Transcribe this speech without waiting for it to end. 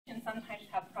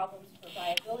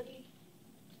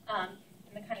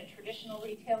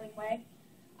detailing way.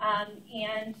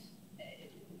 And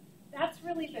that's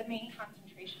really the main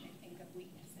concentration, I think, of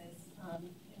weaknesses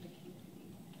in the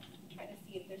community. I'm trying to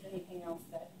see if there's anything else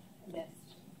that I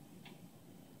missed.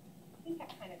 I think I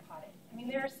kind of caught it. I mean,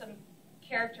 there are some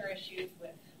character issues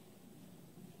with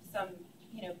some,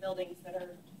 buildings that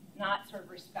are not sort of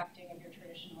respecting of your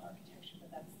traditional architecture,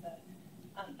 but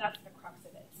that's the crux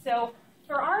of it. So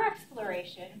for our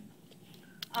exploration,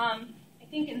 I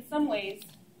think in some ways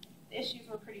the issues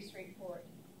were pretty straightforward.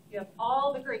 You have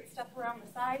all the great stuff around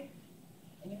the side,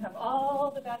 and you have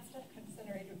all the bad stuff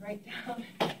concentrated right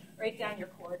down your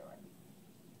corridor.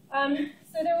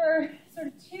 So there were sort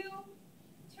of two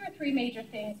or three major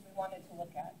things we wanted to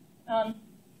look at.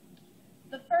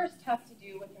 The first has to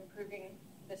do with improving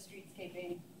the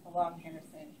streetscaping along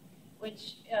Harrison,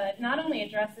 which not only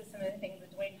addresses some of the things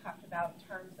that Dwayne talked about in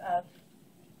terms of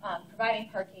providing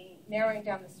parking, narrowing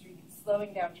down the streets,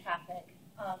 slowing down traffic.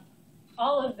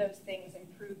 All of those things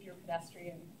improve your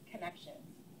pedestrian connections.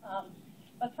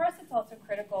 But for us, it's also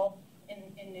critical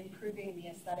in improving the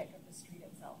aesthetic of the street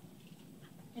itself.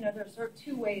 There's sort of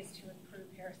two ways to improve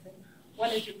Harrison.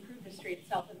 One is to improve the street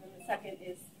itself, and then the second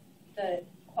is the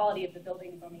quality of the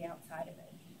buildings on the outside of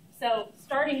it. So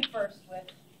starting first with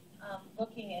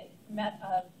looking at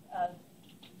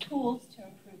tools to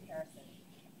improve Harrison.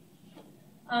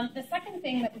 The second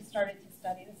thing that we started to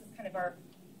study, this is kind of our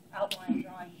outline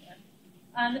drawing here.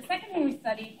 The second thing we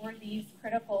studied were these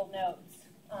critical nodes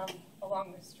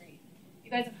along the street.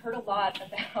 You guys have heard a lot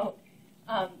about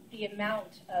the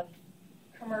amount of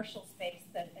commercial space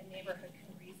that a neighborhood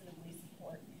can reasonably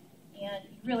support. And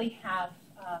you really have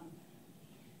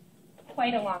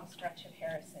quite a long stretch of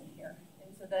Harrison here.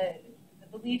 And so the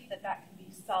belief that that can be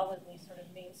solidly sort of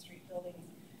Main Street buildings,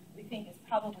 we think is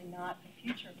probably not the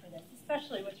future for this,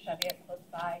 especially with Charrette close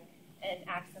by and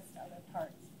access to other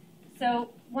parts. So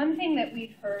one thing that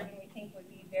we've heard and we think would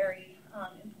be very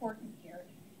important here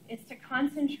is to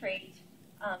concentrate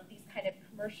these kind of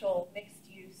commercial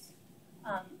mixed-use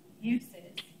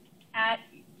uses at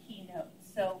key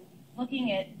nodes. So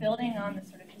looking at building on the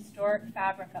sort of historic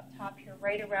fabric up top here,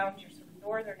 right around your sort of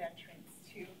northern entrance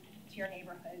to your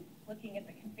neighborhood, looking at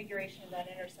the configuration of that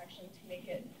intersection to make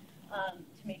it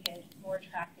more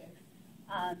attractive,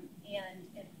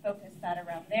 and focus that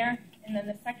around there. And then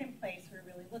the second place we're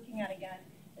really looking at again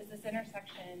is this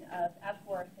intersection of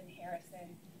Epworth and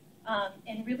Harrison,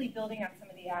 and really building on some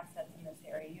of the assets in this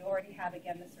area. You already have,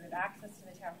 again, this sort of access to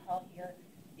the town hall here.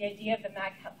 The idea of the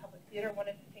Maggie Public Theater, one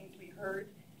of the things we heard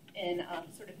in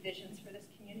sort of visions for this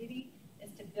community is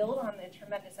to build on the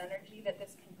tremendous energy that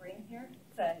this can bring here.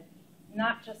 It's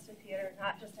not just a theater,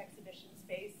 not just exhibition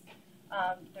space.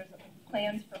 There's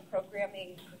plans for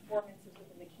programming performances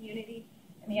within the community,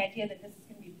 and the idea that this is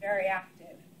going to be very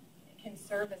active can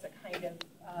serve as a kind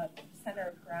of center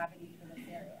of gravity for this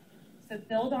area. So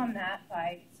build on that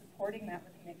by supporting that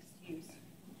with mixed use.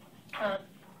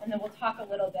 And then we'll talk a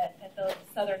little bit at the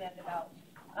southern end about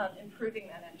improving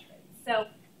that entrance. So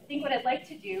I think what I'd like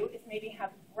to do is maybe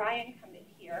have Ryan come in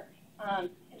here and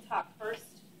talk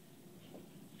first.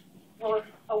 We're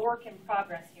a work in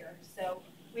progress here. So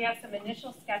we have some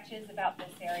initial sketches about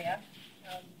this area.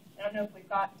 I don't know if we've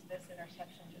gotten to this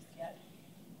intersection just yet.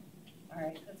 All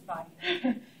right, that's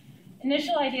fine.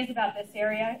 Initial ideas about this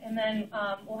area, and then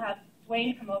we'll have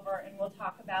Dwayne come over and we'll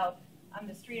talk about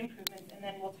the street improvements, and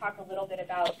then we'll talk a little bit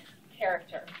about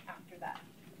character after that.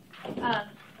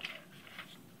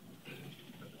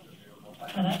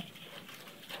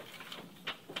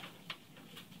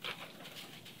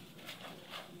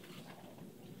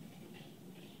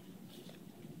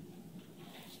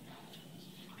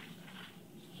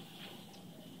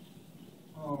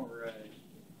 All right.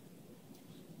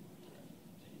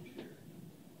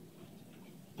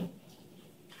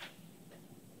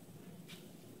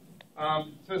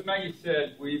 So as Maggie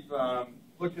said, we've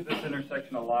looked at this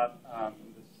intersection a lot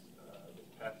this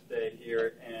past day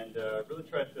here, and really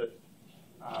tried to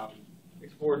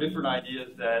explore different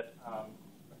ideas that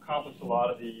accomplish a lot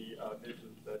of the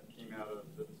visions that came out of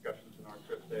the discussions in our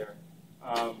trip there.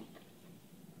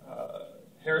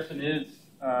 Harrison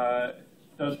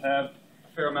does have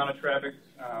a fair amount of traffic.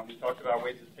 We talked about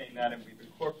ways to tame that, and we've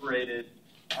incorporated,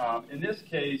 in this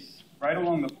case, right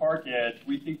along the park edge,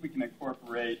 we think we can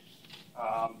incorporate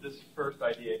this first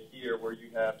idea here where you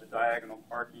have the diagonal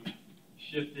parking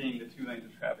shifting the 2 lanes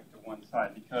of traffic to one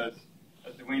side, because,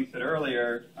 as Dwayne said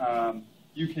earlier,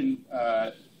 you can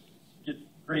get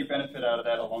great benefit out of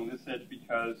that along this edge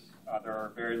because there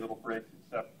are very little breaks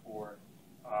except for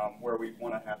where we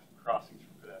want to have crossings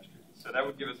for pedestrians. So that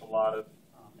would give us a lot of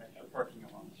extra parking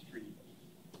along the street.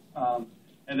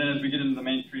 And then as we get into the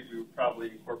main street, we would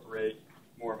probably incorporate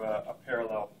more of a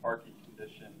parallel parking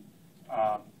condition.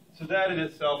 So that in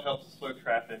itself helps slow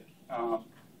traffic.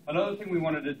 Another thing we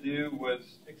wanted to do was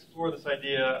explore this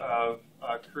idea of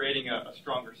creating a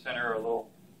stronger center, a little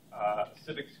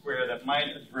civic square that might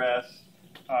address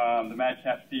the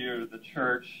Madcap Theater, the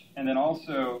church, and then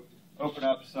also open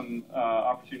up some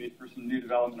opportunity for some new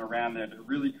development around there to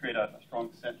really create a strong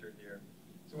center here.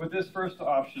 So what this first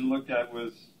option looked at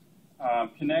was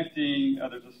connecting,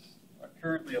 there's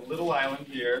currently a little island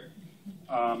here.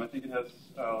 I think it has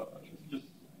just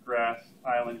grass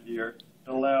island here. It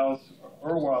allows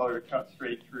Urweiler to cut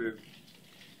straight through.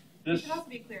 This should also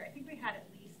be clear. I think we had at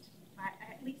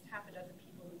least half a dozen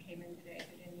people who came in today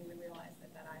who didn't even realize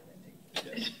that island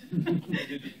existed. Yes. I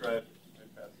did just drive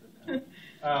right past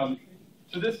it.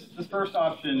 So this first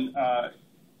option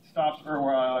stops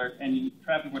Urweiler, and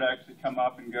traffic would actually come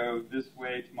up and go this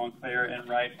way to Montclair and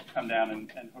right, come down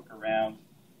and hook around,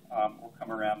 or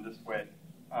come around this way.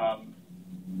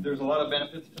 There's a lot of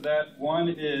benefits to that. One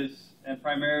is, and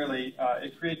primarily,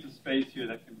 it creates a space here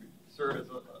that can serve as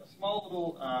a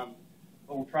small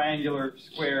little triangular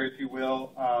square, if you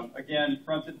will. Again,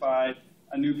 fronted by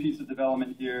a new piece of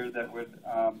development here that would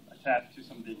attach to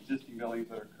some of the existing buildings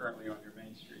that are currently on your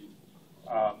main street.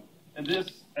 And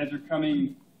this, as you're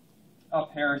coming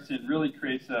up Harrison, really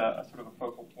creates a sort of a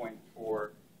focal point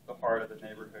for the heart of the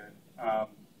neighborhood.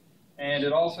 And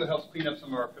it also helps clean up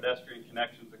some of our pedestrian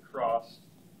connections across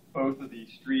both of these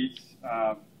streets.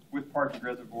 With parking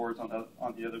reservoirs on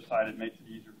the other side, it makes it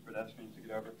easier for pedestrians to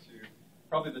get over to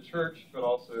probably the church, but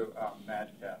also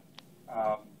Madcap.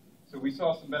 So we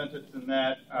saw some benefits in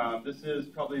that. This is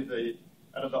probably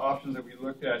out of the options that we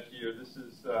looked at here, this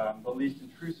is the least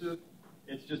intrusive.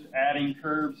 It's just adding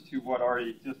curbs to what already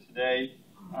exists today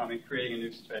and creating a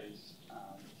new space,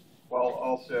 while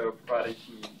also providing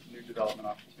some new development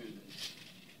opportunities.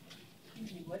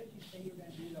 Excuse me, what did you say you were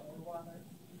going to do to Urweiler?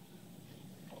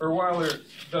 Urweiler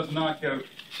does not go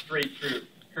straight through.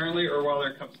 Currently,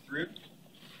 Urweiler comes through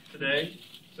today.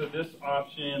 So this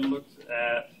option looks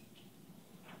at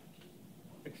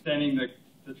extending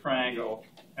the triangle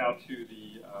out to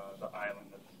the island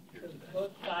that's here today. So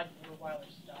both sides of Urweiler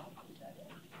stop, is that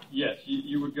it? Yes,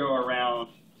 you would go around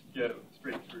to go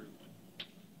straight through,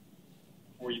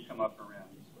 or you come up around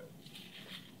this way.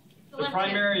 The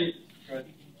primary. Go ahead.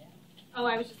 Oh,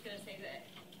 I was just going to say that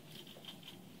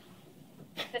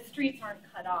the streets aren't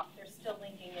cut off. They're still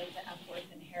linking into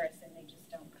Epworth and Harrison. They just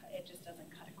don't cut. It just doesn't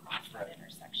cut across that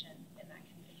intersection in that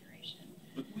configuration.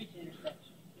 Which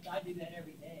intersection? Because I do that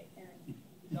every day.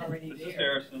 It's already This there. is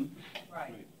Harrison.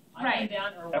 Right. Right. I come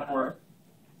down Epworth.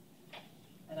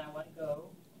 and I want to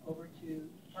go over to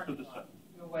parking To the lot side.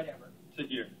 or whatever. To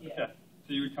here. Yeah. Okay.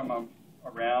 So you would come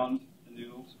around the new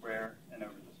little square and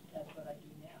over this way. That's what I do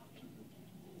now.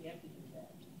 You have to do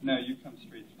that. No, you come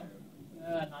straight through.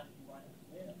 Not if you want to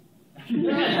live.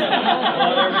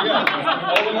 Well, there we go.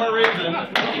 All the more reason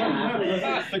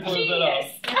to close that off.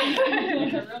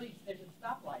 There's a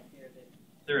stoplight there that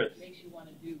There is. makes you want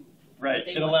to do. Right.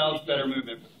 It allows better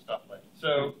movement with the stoplight.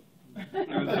 So it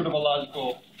was sort of a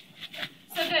logical.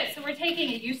 So good. So we're taking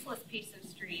a useless piece of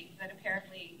street that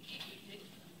apparently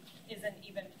isn't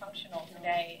even functional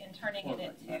today and turning it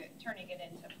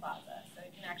into plaza, so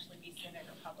it can actually be civic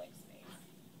or public space.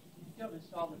 You still haven't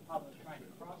solved the problem of trying to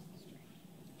cross the street.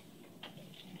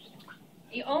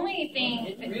 The only thing,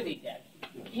 It's really dead.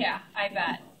 yeah, I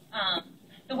bet.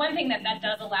 The one thing that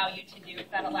does allow you to do is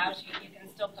that allows you can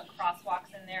still put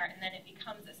crosswalks in there, and then it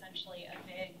becomes essentially a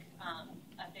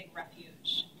big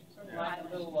refuge. Sort of like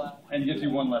a little And gives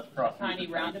you one less crossing. tiny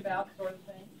roundabout sort of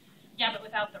thing. Yeah, but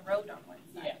without the road on one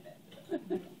side of it.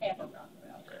 Half a roundabout.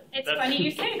 It's funny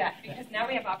you say that, because now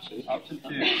we have option two. Option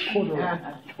two.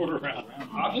 Quarter round.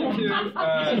 Option two.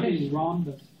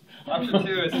 Option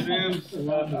two assumes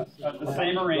the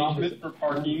same arrangement for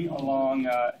parking along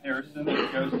Harrison that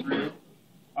it goes through.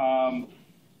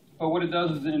 But what it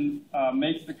does is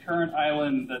makes the current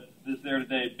island that is there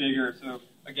today bigger. So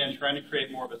again, trying to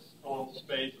create more of a little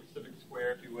space, a civic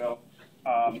square, if you will,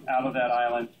 out of that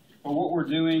island. But what we're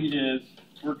doing is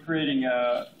we're creating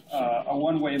a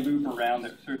one-way loop around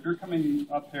it. So if you're coming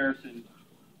up Harrison,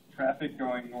 traffic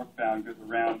going northbound goes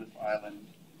around this island.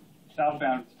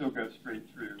 Southbound still goes straight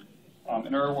through.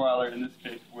 And Urweiler, in this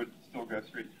case, would still go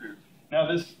straight through. Now,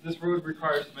 this road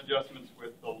requires some adjustments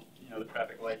with the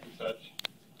traffic lights and such.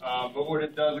 But what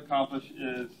it does accomplish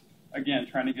is, again,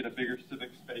 trying to get a bigger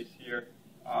civic space here.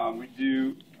 We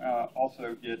do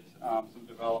also get some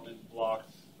development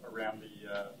blocks around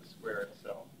the square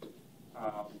itself.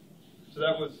 So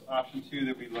that was option two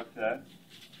that we looked at.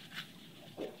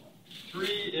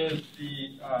 Three is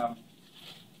the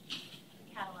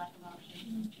Cadillac of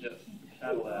options. Yes,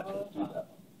 Cadillac.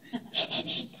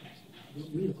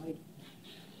 We like.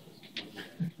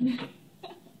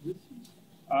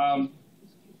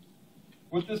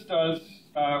 What this does,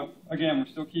 again, we're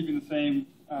still keeping the same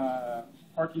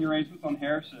parking arrangements on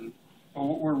Harrison, but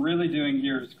what we're really doing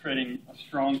here is creating a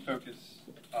strong focus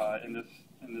in this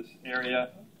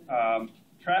area.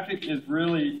 Traffic is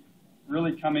really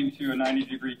coming to a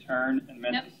 90-degree turn and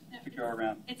meant to go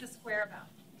around. It's a square about.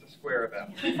 It's a square about.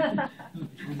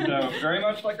 So very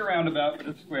much like a roundabout, but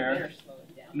it's square.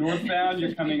 Northbound,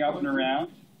 you're coming up and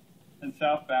around, and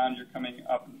southbound, you're coming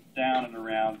up and down and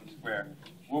around the square.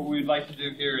 What we'd like to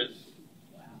do here is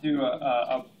do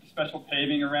a special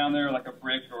paving around there, like a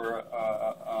brick or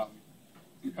a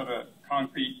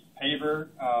concrete paver,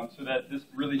 so that this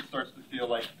really starts to feel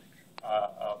like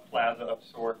a plaza of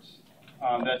sorts.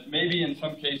 That maybe in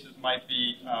some cases might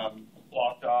be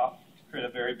blocked off to create a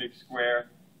very big square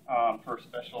for a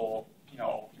special,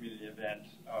 community event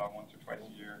once or twice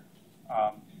a year.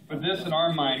 But this, in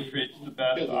our mind, creates the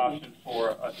best option for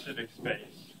a civic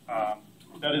space.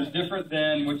 That is different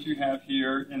than what you have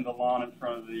here in the lawn in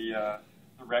front of the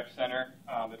rec center.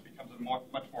 It becomes a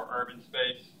much more urban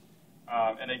space.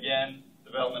 And again,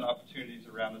 development opportunities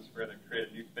around the square that create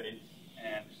a new face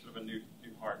and sort of a new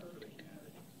heart for the community.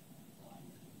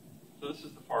 So this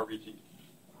is the far-reaching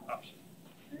option.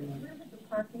 Where would the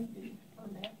parking be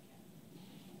on that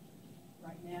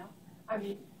right now? I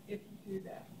mean, if you do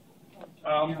that.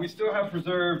 We still have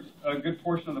preserved a good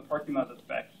portion of the parking lot that's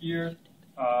back here.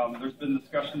 There's been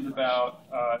discussions about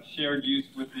shared use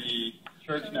with the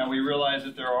church. Now, we realize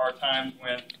that there are times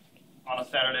when on a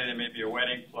Saturday there may be a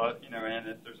wedding, and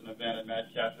if there's an event at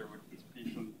Madcap, there would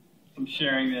be some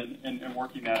sharing and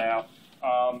working that out.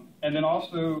 And then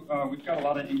also, we've got a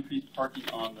lot of increased parking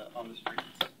on the streets.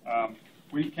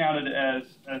 We've counted as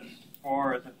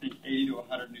far as, I think, 80 to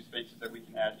 100 new spaces that we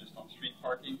can add just on street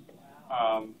parking.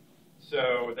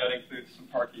 So that includes some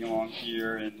parking along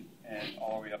here and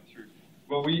all the way up through.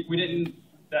 Well, we didn't,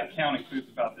 that count includes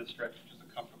about this stretch, which is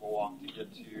a comfortable walk to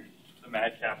get to the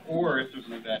Madcap, or if there's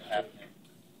an event happening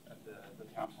at the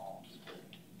town hall.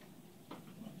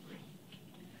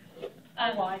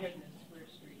 How wide are the square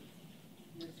streets?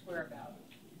 The square about?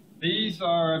 These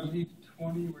are, I believe,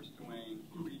 20. Where's Dwayne?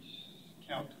 We each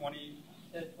count 20.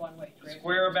 So it's one-way The traffic.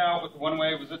 square about with one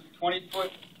way, was it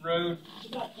 20-foot road? It's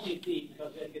about 20 feet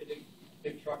because they had to get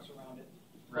big trucks around it.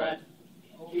 Right.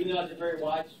 But even though it's a very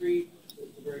wide street,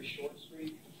 it's a very short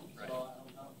street. Right. So I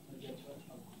don't think that's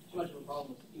too much of a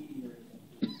problem with speeding or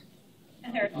anything.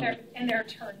 And there are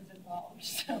turns involved.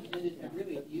 So. And it is a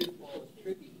really beautiful,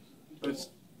 tricky. But it's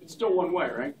still one way,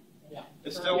 right? Yeah.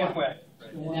 It's still one way.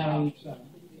 Right. And now,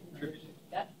 Tricky.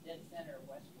 that's dead center of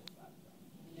Westwood.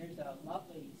 And there's a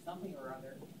lovely something or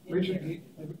other. Richard,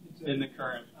 In the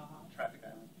current traffic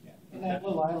island. in that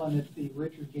little island, it's the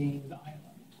Richard Gaines Island.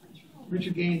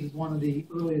 Richard Gaines is one of the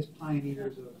earliest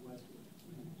pioneers of Westwood.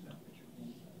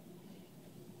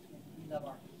 We love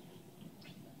our.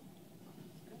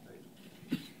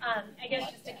 I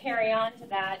guess just to carry on to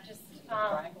that,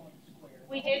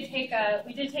 we did take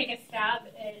a stab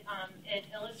at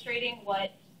illustrating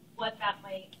what that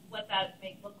might look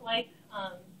like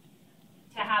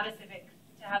to have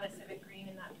a civic green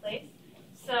in that place.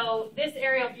 So this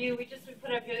aerial view, we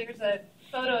put up here. There's a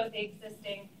photo of the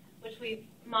existing, which we've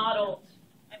modeled.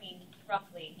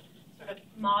 Roughly sort of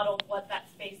modeled what that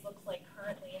space looks like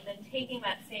currently, and then taking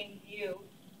that same view,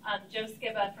 Joe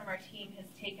Skiba from our team has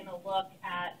taken a look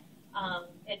at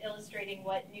illustrating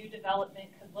what new development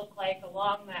could look like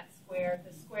along that square,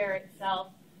 the square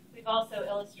itself. We've also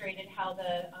illustrated how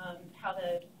the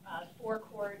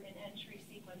forecourt and entry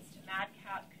sequence to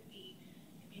Madcap could be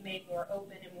made more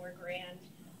open and more grand.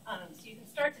 So you can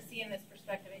start to see in this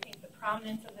perspective, I think, the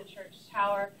prominence of the church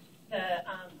tower, the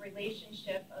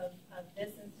relationship of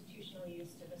this institutional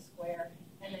use to the square,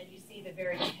 and then you see the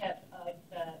very tip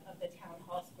of the town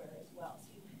hall square as well.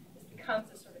 So this becomes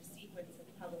a sort of sequence of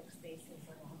public spaces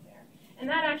along there. And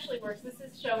that actually works. This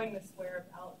is showing the square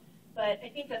about, but I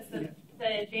think that's the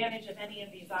advantage of any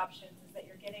of these options is that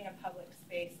you're getting a public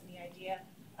space, and the idea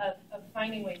of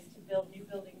finding ways to build new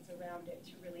buildings around it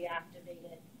to really activate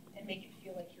it and make it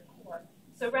feel like your core.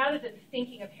 So rather than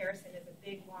thinking of Harrison as a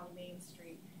big, long main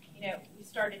street, we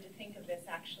started to think of this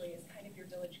actually as kind of your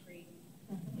village green,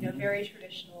 very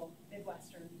traditional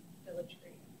Midwestern village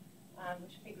green,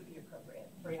 which I think would be appropriate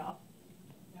for y'all.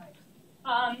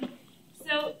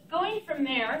 So going from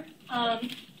there,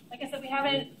 like I said, we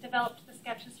haven't developed the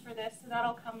sketches for this, so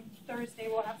that'll come Thursday.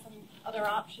 We'll have some other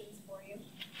options for you.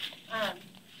 Can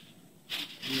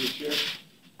you share?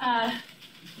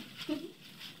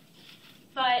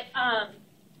 But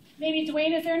maybe maybe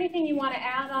Dwayne, is there anything you want to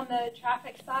add on the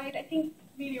traffic side? I think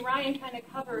maybe Ryan kind of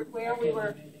covered where we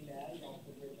were.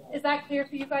 Is that clear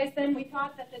for you guys then? We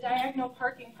thought that the diagonal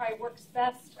parking probably works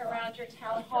best around your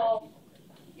town hall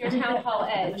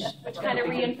edge, which kind of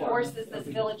reinforces this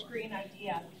village green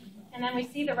idea. And then we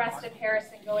see the rest of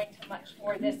Harrison going to much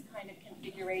more this kind of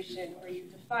configuration where you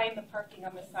define the parking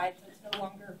on the side so it's no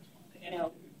longer, you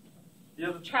know,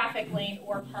 traffic lane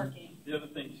or parking. The other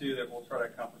thing too that we'll try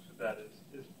to accomplish with that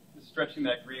is stretching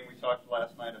that green. We talked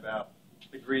last night about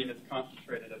the green is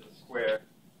concentrated as a square,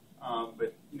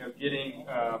 but you know, getting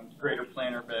greater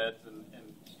planter beds and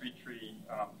street tree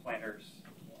planters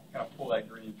kind of pull that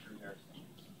green through there.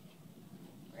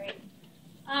 Great.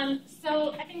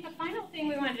 So I think the final thing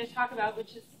we wanted to talk about,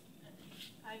 which is,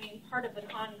 I mean, part of an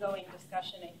ongoing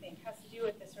discussion, I think, has to do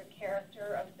with the sort of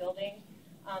character of the building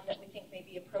that we think may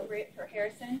be appropriate for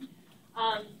Harrison.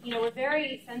 You know, we're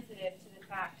very sensitive to the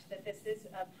fact that this is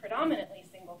a predominantly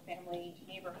single-family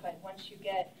neighborhood once you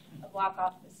get a block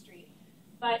off the street.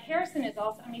 But Harrison is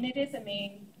also, I mean, it is a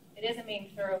main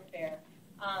thoroughfare,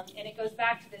 and it goes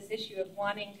back to this issue of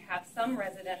wanting to have some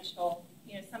residential,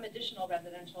 you know, some additional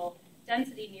residential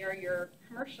density near your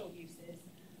commercial uses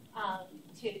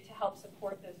to help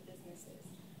support those businesses.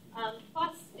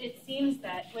 Plus, it seems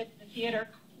that with the theater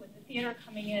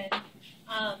coming in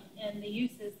and the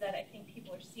uses that I think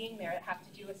people are seeing there that have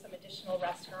to do with some additional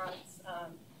restaurants,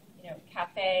 you know,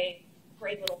 cafe,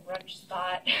 great little brunch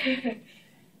spot,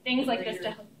 things like this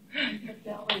to help.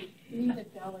 Deli. You need a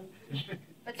deli.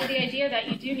 But so the idea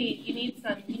that you need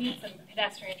some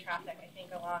pedestrian traffic, I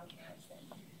think, along Harrison.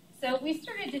 So we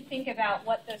started to think about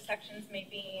what those sections may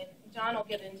be, and John will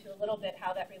get into a little bit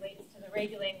how that relates to the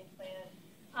regulating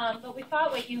plan. But we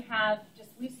thought what you have just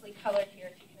loosely colored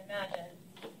here, if you can imagine,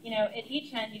 you know, at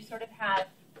each end you sort of have,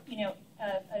 you know,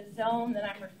 a zone that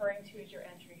I'm referring to as your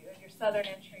entry, or your southern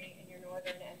entry and your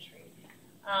northern entry,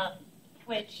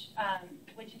 which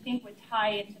I think would tie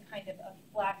into kind of a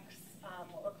flex,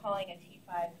 what we're calling a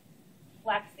T5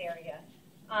 flex area.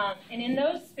 And in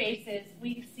those spaces,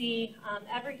 we see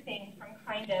everything from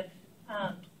kind of,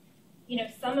 you know,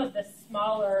 some of the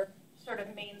smaller sort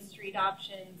of Main Street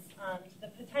options to the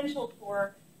potential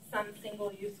for some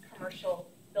single-use commercial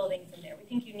buildings in there. We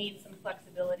think you need some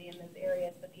flexibility in those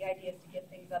areas, but the idea is to get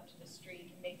things up to the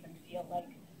street and make them feel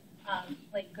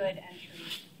like good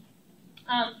entries.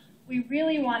 We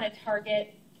really want to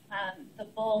target the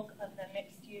bulk of the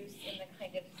mixed use in the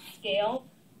kind of scale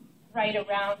right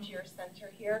around your center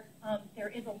here. There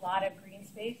is a lot of green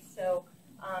space, so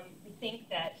we think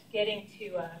that getting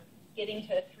to a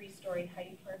 3-story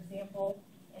height, for example,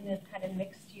 in this kind of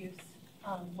mixed use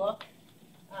look,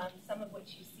 some of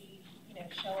which you see, you know,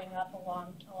 showing up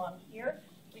along here,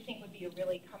 we think would be a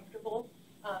really comfortable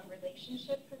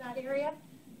relationship for that area.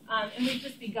 And we've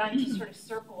just begun to sort of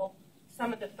circle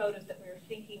some of the photos that we were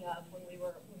thinking of when we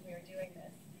were doing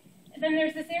this. And then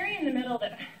there's this area in the middle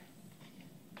that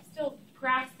I'm still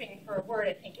grasping for a word,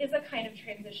 I think, is a kind of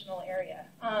transitional area.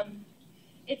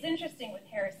 It's interesting with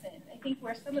Harrison. I think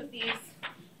where some of these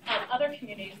other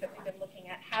communities that we've been looking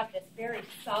at have this very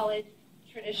solid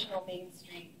traditional Main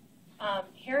Street.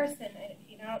 Harrison,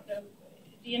 you know, it'd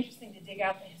be interesting to dig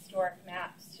out the historic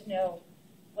maps to know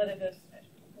whether those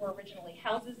were originally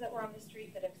houses that were on the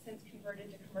street that have since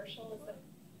converted to commercial.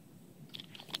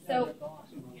 So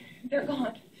they're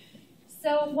gone.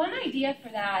 So one idea for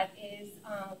that is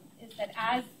that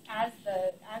as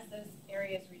those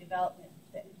areas redevelop,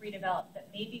 that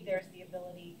maybe there's the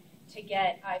ability to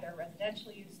get either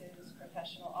residential uses,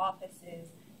 professional offices,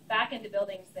 back into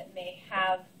buildings that may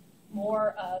have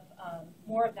more of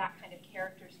that kind of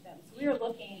character to them. So we were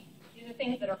looking, these are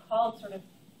things that are called sort of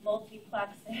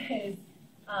multiplexes,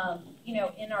 you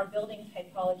know, in our building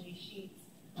typology sheets.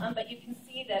 But you can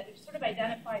see that we've sort of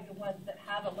identified the ones that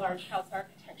have a large house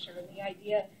architecture, and the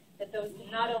idea that those can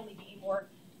not only be more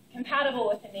compatible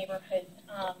with the neighborhood,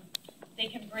 they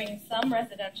can bring some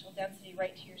residential density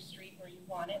right to your street where you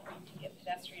want it, where you can get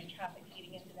pedestrian traffic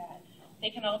feeding into that. They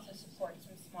can also support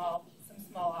some small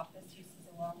office uses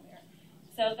along there.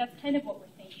 So that's kind of what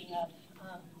we're thinking of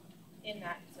in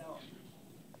that zone.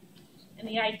 And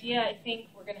the idea, I think,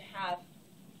 we're going to have,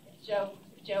 if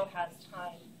Joe has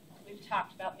time, we've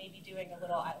talked about maybe doing a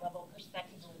little eye-level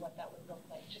perspective of what that would look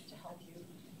like, just to help you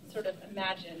sort of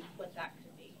imagine what that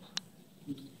could be.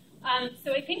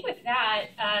 So I think with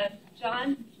that,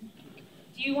 John,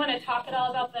 do you want to talk at all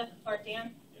about or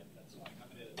Dan? Yeah, that's fine.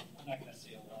 I'm not going to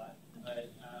say a lot, but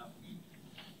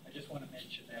I just want to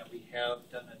mention that we have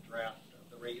done a draft of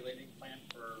the regulating plan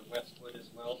for Westwood as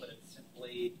well, but it's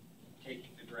simply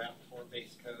taking the draft for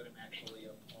base code and actually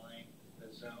applying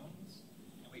the zones.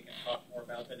 And we can talk more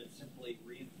about but it's simply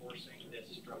reinforcing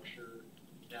this structure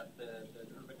that the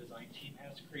urban design team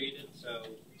has created. So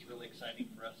it's really exciting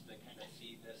for us to kind of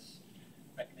see this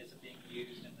mechanism being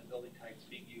used and the building types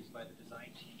being used by the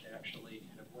design team to actually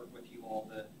kind of work with you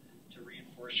all to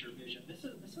reinforce your vision. This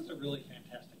is a really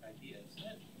fantastic idea, isn't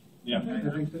it? Yeah.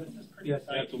 This is pretty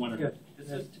exciting. That's a winner. Good.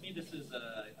 To me, this is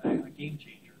a game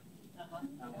changer.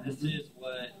 This is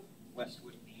what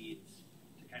Westwood needs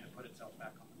to kind of put itself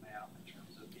back on the map in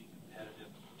terms of being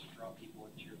competitive to draw people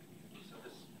into your community. So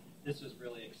this is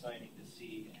really exciting to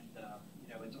see, and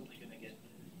it's only going to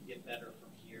get better from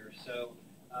here. So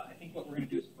I think what we're going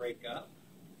to do is break up.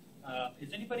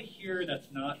 Is anybody here that's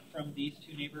not from these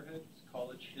two neighborhoods,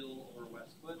 College Hill or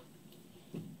Westwood?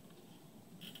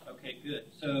 Okay, good.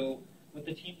 So what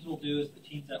the teams will do is the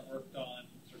teams that worked on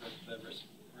sort of the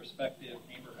respective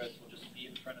neighborhoods will just be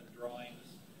in front of the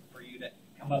drawings for you to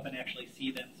come up and actually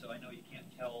see them. So I know you can't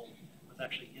tell what's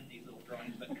actually in these little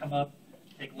drawings, but come up,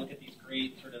 take a look at these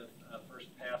great sort of first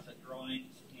pass at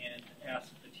drawings and ask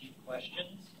the team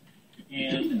questions.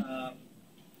 And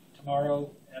tomorrow,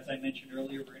 as I mentioned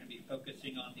earlier, we're going to be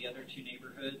focusing on the other two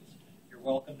neighborhoods. You're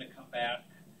welcome to come back,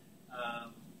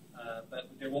 but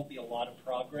there won't be a lot of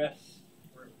progress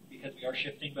because we are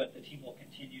shifting, but the team will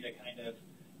continue to kind of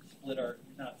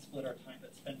not split our time,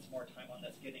 but spend some more time on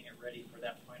this, getting it ready for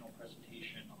that final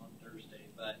presentation on Thursday.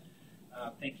 But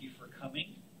thank you for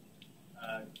coming,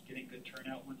 getting good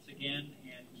turnout once again,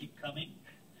 and keep coming,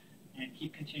 and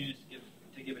keep continuing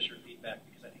to give us your feedback,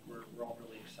 because I think we're all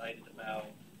really excited about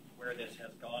where this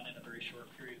has gone in a very short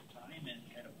period of time, and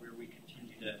kind of where we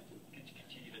continue to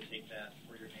take that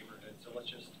for your neighborhood. So let's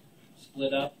just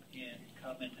split up